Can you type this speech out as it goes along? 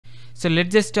So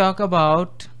let's just talk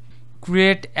about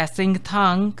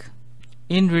CreateAsyncThunk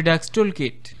in Redux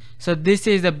Toolkit. So this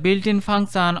is a built-in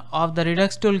function of the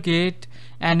Redux Toolkit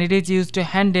and it is used to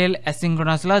handle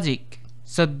asynchronous logic.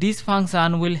 So this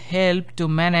function will help to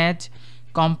manage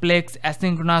complex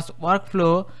asynchronous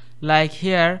workflow, like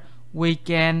here we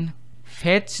can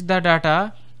fetch the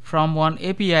data from one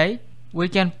API, we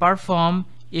can perform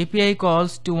API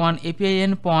calls to one API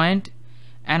endpoint,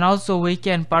 and also we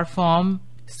can perform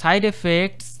side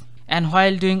effects. And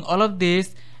while doing all of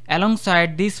this,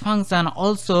 alongside this function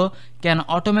also can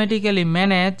automatically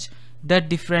manage the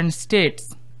different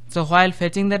states. So while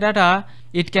fetching the data,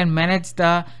 it can manage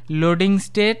the loading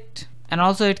state, and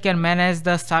also it can manage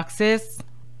the success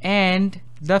and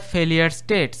the failure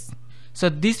states. So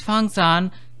this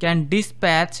function can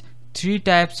dispatch three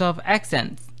types of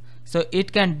actions. So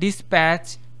it can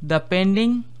dispatch the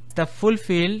pending, the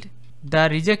fulfilled, the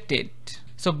rejected.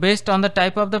 So based on the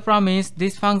type of the promise,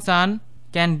 this function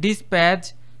can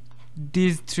dispatch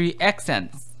these three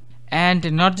actions.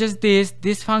 And not just this,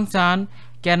 this function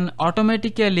can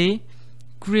automatically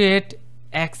create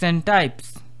action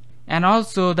types and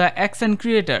also the action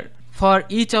creator for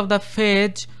each of the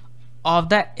phase of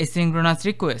the asynchronous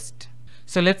request.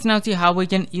 So let's now see how we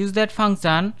can use that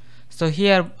function. So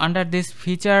here under this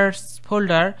features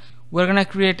folder, we're gonna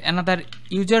create another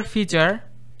user feature,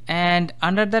 and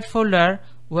under that folder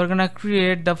we're gonna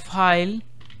create the file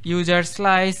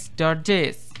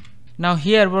user_slice.js. Now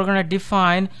here we're gonna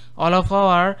define all of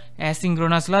our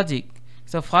asynchronous logic.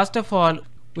 So first of all,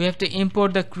 we have to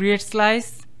import the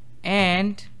CreateSlice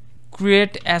and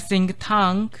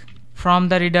CreateAsyncThunk from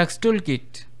the Redux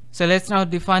Toolkit. So let's now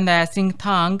define the Async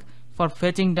Thunk for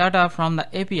fetching data from the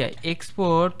API.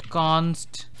 Export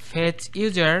const fetch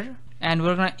user, and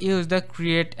we're gonna use the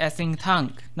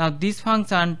CreateAsyncThunk. Now this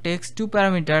function takes two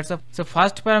parameters. So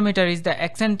first parameter is the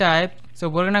action type. So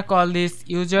we're gonna call this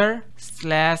user/fetch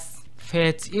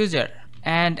user,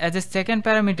 and as a second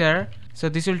parameter, so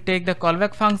this will take the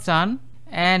callback function,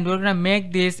 and we're gonna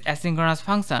make this asynchronous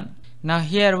function. Now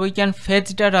here we can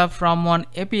fetch data from one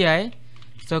API.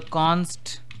 So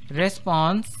const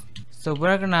response, so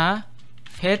we're gonna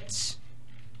fetch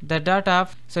the data.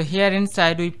 So here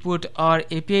inside we put our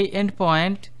API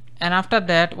endpoint, and after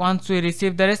that, once we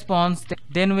receive the response,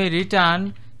 then we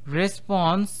return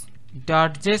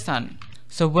response.json.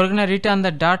 So we're gonna return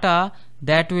the data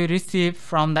that we receive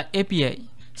from the API.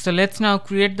 So let's now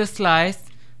create the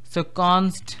slice. So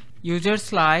const user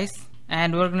slice,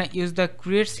 and we're gonna use the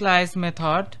CreateSlice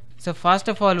method. So first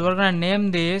of all, we're gonna name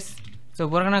this. So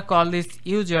we're gonna call this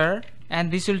user,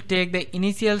 and this will take the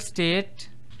initial state.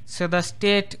 So the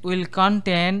state will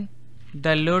contain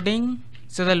the loading.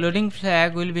 So the loading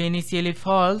flag will be initially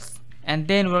false, and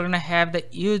then we're gonna have the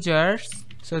users.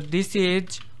 So this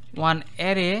is one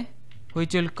array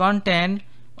which will contain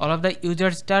all of the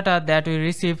users data that we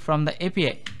receive from the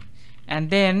API, and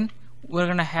then we're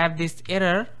gonna have this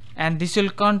error, and this will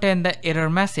contain the error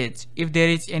message if there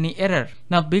is any error.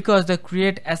 Now because the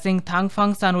CreateAsyncThunk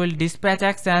function will dispatch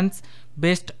actions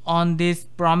based on this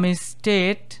promise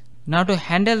state, now to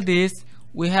handle this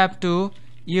we have to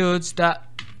use the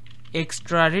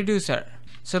extra reducer.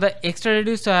 So the extra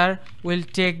reducer will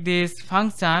take this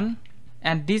function,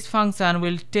 and this function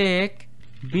will take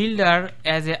builder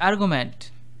as an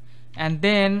argument, and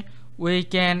then we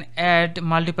can add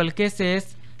multiple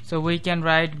cases. So we can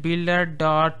write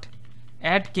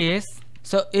builder.add case.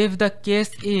 So if the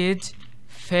case is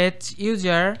fetch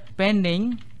user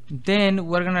pending, then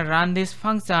we're gonna run this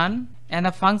function, and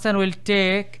the function will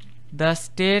take the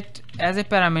state as a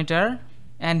parameter,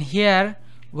 and here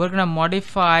we're gonna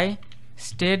modify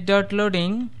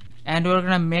state.loading, and we're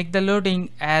gonna make the loading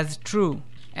as true,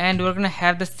 and we're gonna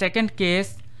have the second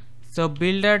case. So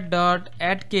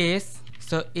builder.add case.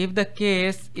 So if the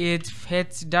case is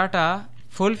fetch data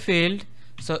fulfilled,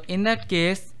 so in that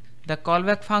case the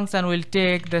callback function will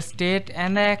take the state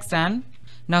and the action.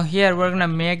 Now here we're gonna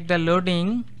make the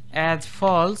loading as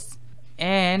false,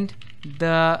 and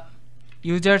the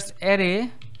users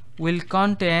array will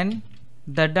contain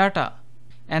the data,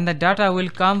 and the data will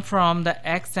come from the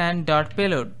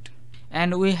action.payload.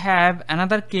 And we have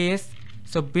another case.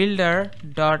 So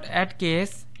builder.add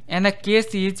case, and the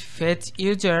case is fetch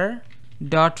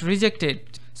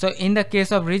user.rejected. So in the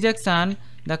case of rejection,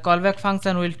 the callback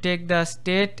function will take the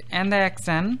state and the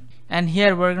action, and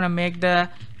here we're gonna make the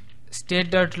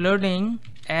state.loading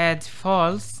as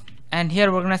false, and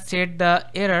here we're gonna set the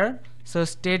error. So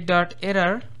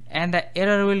state.error, and the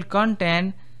error will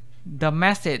contain the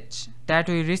message that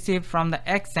we receive from the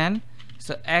action.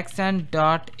 So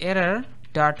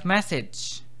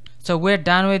action.error.message. So we're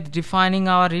done with defining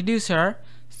our reducer.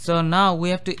 So now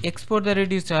we have to export the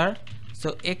reducer.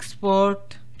 So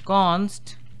export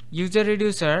const user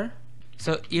reducer,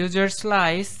 so user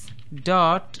slice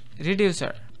dot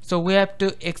reducer. So we have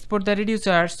to export the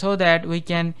reducer so that we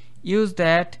can use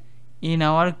that in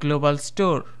our global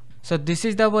store. So this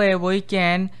is the way we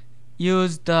can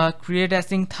use the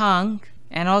CreateAsyncThunk,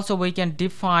 and also we can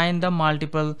define the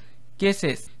multiple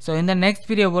cases. So in the next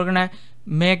video we're gonna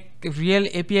make real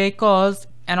API calls,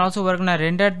 and also we're gonna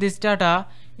render this data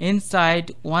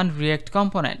inside one React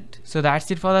component. So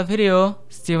that's it for the video.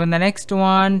 See you in the next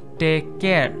one. Take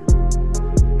care.